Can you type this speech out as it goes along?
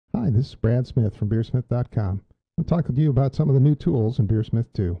this is Brad Smith from BeerSmith.com. I'll talk to you about some of the new tools in BeerSmith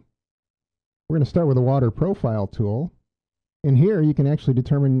 2. We're going to start with the water profile tool. In here, you can actually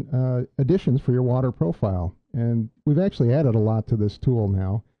determine additions for your water profile. And we've actually added a lot to this tool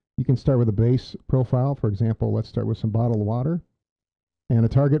now. You can start with a base profile. For example, let's start with some bottled water. And a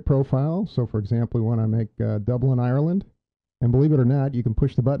target profile. So, for example, we want to make Dublin, Ireland. And believe it or not, you can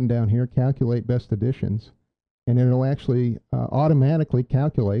push the button down here, calculate best additions. And it'll actually automatically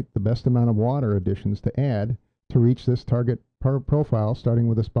calculate the best amount of water additions to add to reach this target profile, starting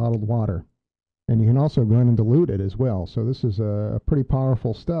with this bottled water. And you can also go in and dilute it as well. So this is a pretty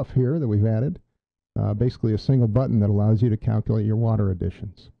powerful stuff here that we've added. Basically a single button that allows you to calculate your water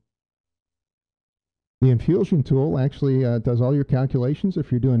additions. The Infusion tool actually does all your calculations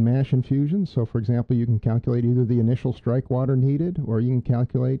if you're doing mash infusion. So for example, you can calculate either the initial strike water needed, or you can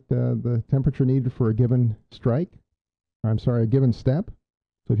calculate the temperature needed for a given strike, or a given step.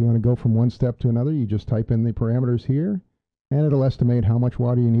 So if you want to go from one step to another, you just type in the parameters here, and it'll estimate how much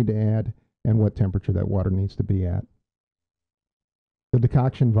water you need to add and what temperature that water needs to be at. The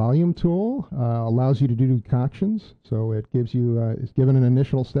decoction volume tool allows you to do decoctions. So it gives you, it's given an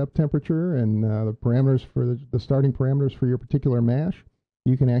initial step temperature and the parameters for the starting parameters for your particular mash.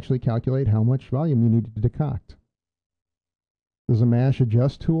 You can actually calculate how much volume you need to decoct. There's a mash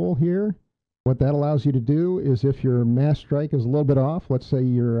adjust tool here. What that allows you to do is if your mash strike is a little bit off, let's say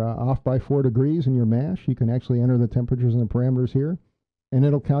you're off by 4 degrees in your mash, you can actually enter the temperatures and the parameters here. And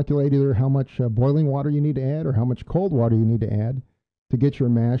it'll calculate either how much boiling water you need to add or how much cold water you need to add to get your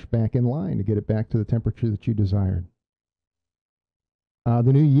mash back in line, to get it back to the temperature that you desired.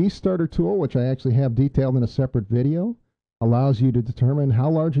 The new yeast starter tool, which I actually have detailed in a separate video, allows you to determine how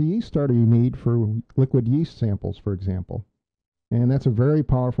large a yeast starter you need for liquid yeast samples, for example. And that's a very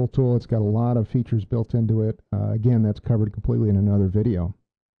powerful tool. It's got a lot of features built into it. Again, that's covered completely in another video.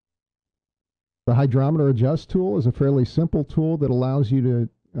 The Hydrometer Adjust tool is a fairly simple tool that allows you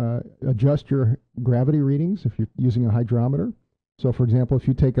to adjust your gravity readings if you're using a hydrometer. So, for example, if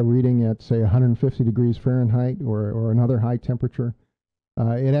you take a reading at, say, 150 degrees Fahrenheit or another high temperature,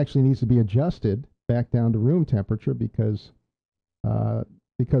 it actually needs to be adjusted back down to room temperature because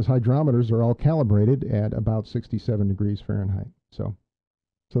hydrometers are all calibrated at about 67 degrees Fahrenheit. So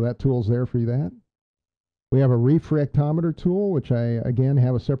that tool's there for that. We have a refractometer tool, which I, again,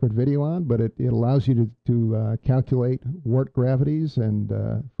 have a separate video on, but it allows you to calculate wort gravities and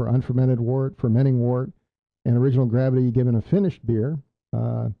for unfermented wort, fermenting wort, and original gravity given a finished beer.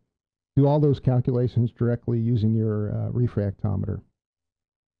 Do all those calculations directly using your refractometer.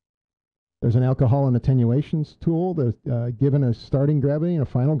 There's an alcohol and attenuations tool that, given a starting gravity and a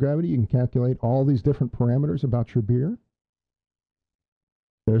final gravity, you can calculate all these different parameters about your beer.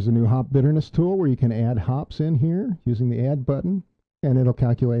 There's a new hop bitterness tool where you can add hops in here using the add button, and it'll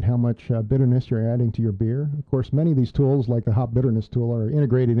calculate how much bitterness you're adding to your beer. Of course, many of these tools, like the hop bitterness tool, are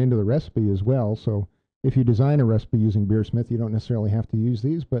integrated into the recipe as well. So if you design a recipe using BeerSmith, you don't necessarily have to use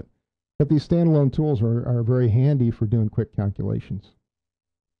these, but these standalone tools are very handy for doing quick calculations.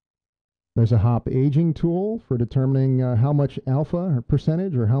 There's a hop aging tool for determining how much alpha or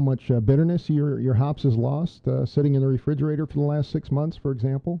percentage or how much bitterness your hops has lost sitting in the refrigerator for the last 6 months, for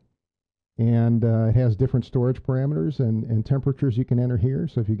example. And it has different storage parameters and temperatures you can enter here.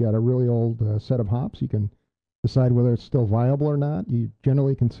 So if you've got a really old set of hops, you can decide whether it's still viable or not. You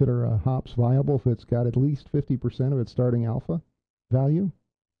generally consider hops viable if it's got at least 50% of its starting alpha value.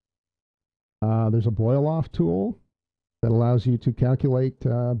 There's a boil-off tool that allows you to calculate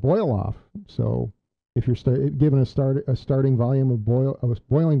boil-off. So if you're given a starting volume of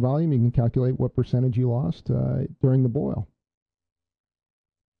boiling volume, you can calculate what percentage you lost during the boil.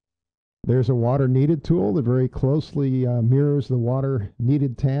 There's a water needed tool that very closely mirrors the water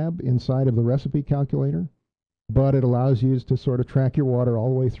needed tab inside of the recipe calculator, but it allows you to sort of track your water all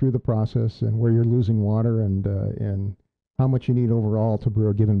the way through the process and where you're losing water and how much you need overall to brew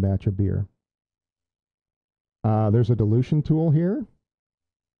a given batch of beer. There's a dilution tool here.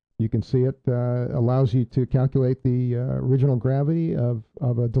 You can see it allows you to calculate the original gravity of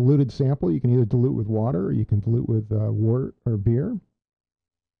a diluted sample. You can either dilute with water or you can dilute with wort or beer.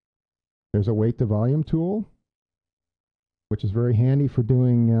 There's a weight to volume tool, which is very handy for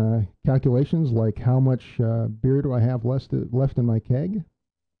doing calculations like how much beer do I have left in my keg.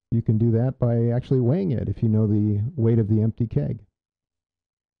 You can do that by actually weighing it if you know the weight of the empty keg.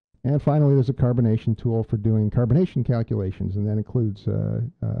 And finally, there's a carbonation tool for doing carbonation calculations, and that includes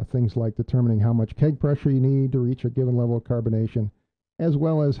things like determining how much keg pressure you need to reach a given level of carbonation, as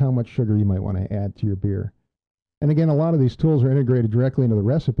well as how much sugar you might want to add to your beer. And again, a lot of these tools are integrated directly into the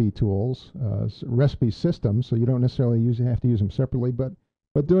recipe tools, recipe system, so you don't necessarily have to use them separately, but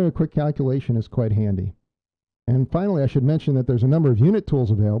but doing a quick calculation is quite handy. And finally, I should mention that there's a number of unit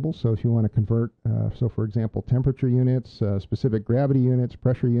tools available. So if you want to convert, so for example, temperature units, specific gravity units,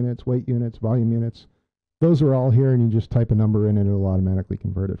 pressure units, weight units, volume units, those are all here, and you just type a number in and it'll automatically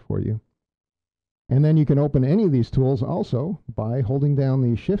convert it for you. And then you can open any of these tools also by holding down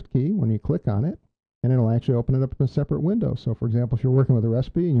the Shift key when you click on it, and it'll actually open it up in a separate window. So for example, if you're working with a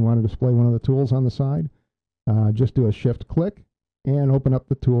recipe and you want to display one of the tools on the side, just do a Shift click and open up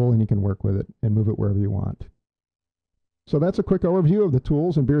the tool, and you can work with it and move it wherever you want. So that's a quick overview of the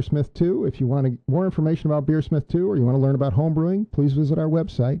tools in BeerSmith 2. If you want more information about BeerSmith 2 or you want to learn about home brewing, please visit our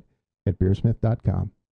website at BeerSmith.com.